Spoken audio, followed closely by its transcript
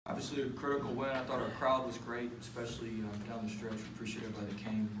obviously a critical win. I thought our crowd was great, especially down the stretch. We appreciate everybody that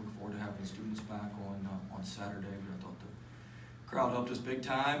came. Look forward to having the students back on Saturday. But I thought the crowd helped us big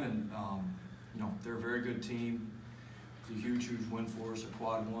time, and they're a very good team. It's a huge win for us, a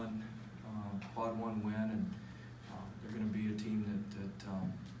quad one win, and they're going to be a team that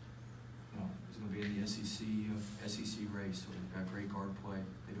is going to be in the SEC race. So they've got great guard play.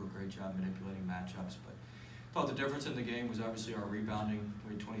 They do a great job manipulating matchups, but. I thought the difference in the game was obviously our rebounding.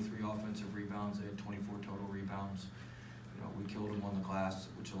 We had 23 offensive rebounds. They had 24 total rebounds. We killed them on the glass,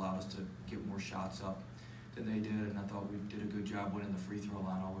 which allowed us to get more shots up than they did. And I thought we did a good job winning the free throw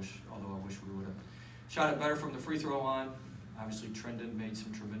line. Although I wish we would have shot it better from the free throw line. Obviously, Trendon made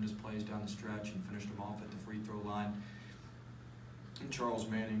some tremendous plays down the stretch and finished them off at the free throw line. And Charles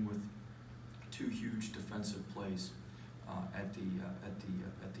Manning with 2 huge defensive plays at the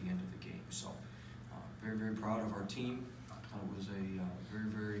end of the game. So. Very, very proud of our team. It was a very,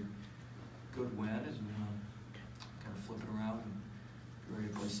 very good win, and kind of flip it around and be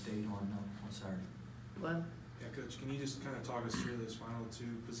ready to play state on Saturday. Glenn? Yeah, Coach, can you just kind of talk us through those final 2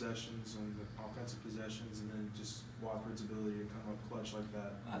 possessions and the offensive possessions, and then just Watford's ability to come up clutch like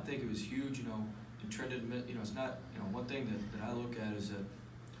that? I think it was huge. And Trendon, it's not. One thing that I look at is that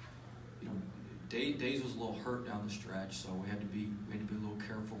Days was a little hurt down the stretch, so we had to be a little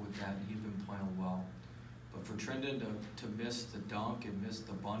careful with that. And he'd been playing well. But for Trendon to miss the dunk and miss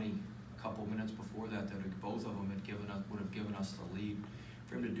the bunny a couple minutes before that both of them would have given us the lead.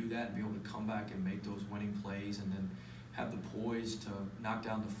 For him to do that and be able to come back and make those winning plays, and then have the poise to knock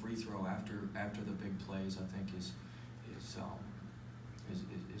down the free throw after the big plays, I think is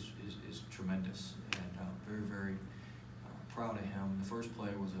tremendous. And very, very proud of him. The first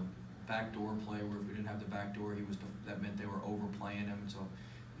play was a backdoor play where if we didn't have the backdoor, that meant they were overplaying him. So.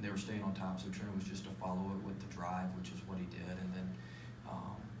 They were staying on top, so Trendon was just to follow it with the drive, which is what he did. And then,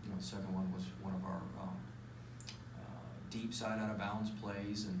 the second one was one of our deep side out of bounds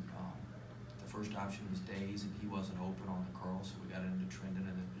plays, and the first option was Days, and he wasn't open on the curl, so we got it into Trendon,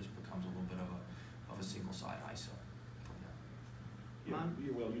 and it just becomes a little bit of a single side ISO from there.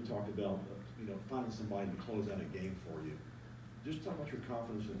 You talked about finding somebody to close out a game for you. Just talk about your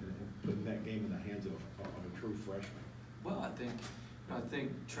confidence in putting that game in the hands of a true freshman. Well, I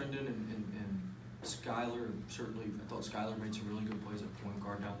think Trendon and Skylar, certainly, I thought Skylar made some really good plays at point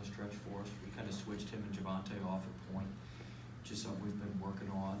guard down the stretch for us. We kind of switched him and Javante off at point, just something we've been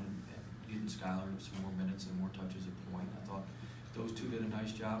working on, and getting Skylar some more minutes and more touches at point. I thought those 2 did a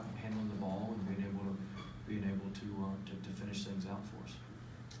nice job handling the ball and being able to finish things out for us.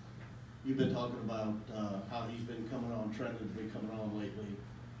 You've been talking about how he's been coming on, Trendon's been coming on lately.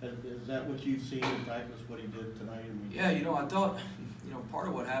 Is that what you've seen in practice, what he did tonight? Yeah, I thought, part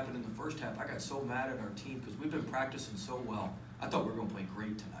of what happened in the first half, I got so mad at our team because we've been practicing so well. I thought we were going to play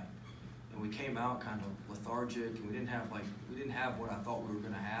great tonight. And we came out kind of lethargic, and we didn't have what I thought we were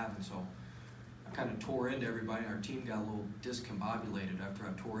going to have. And so I kind of tore into everybody, and our team got a little discombobulated after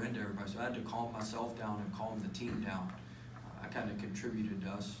I tore into everybody. So I had to calm myself down and calm the team down. I kind of contributed to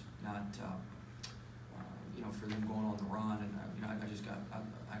us not for them going on the run, and I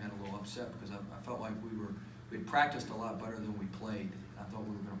got a little upset because I felt like we had practiced a lot better than we played. I thought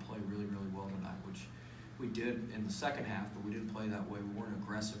we were going to play really, really well tonight, which we did in the second half, but we didn't play that way. We weren't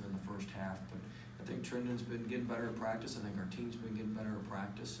aggressive in the first half, but I think Trendon's been getting better at practice. I think our team's been getting better at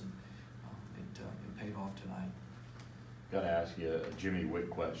practice, and it paid off tonight. Got to ask you a Jimmy Wick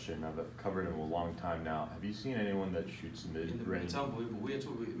question. I've covered him a long time now. Have you seen anyone that shoots mid-range? It's unbelievable.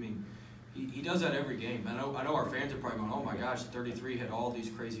 He does that every game. I know our fans are probably going, oh my gosh, 33 hit all these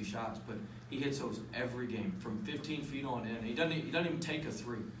crazy shots, but he hits those every game from 15 feet on in. He doesn't even take a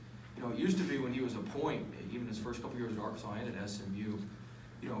 3. It used to be when he was a point, even his first couple years at Arkansas and at SMU,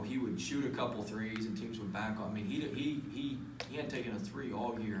 he would shoot a couple threes and teams would back on. He hadn't taken a 3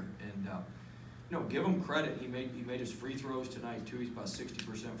 all year, and give him credit. He made his free throws tonight too. He's about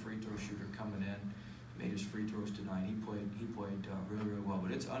 60% free throw shooter coming in. Made his free throws tonight. He played really, really well.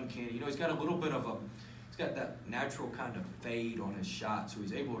 But it's uncanny. He's got a little bit of he's got that natural kind of fade on his shot, so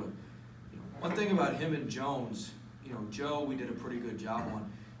he's able to. One thing about him and Jones, Joe, we did a pretty good job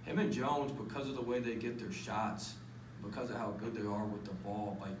on. Him and Jones, because of the way they get their shots, because of how good they are with the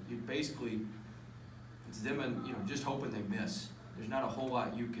ball, it's them and just hoping they miss. There's not a whole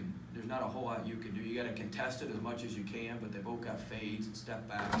lot you can do. You got to contest it as much as you can, but they both got fades and step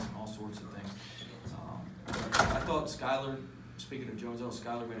backs and all sorts of things. I thought Skylar, speaking of Jones,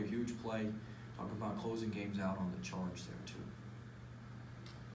 Skylar made a huge play. Talking about closing games out on the charge there too.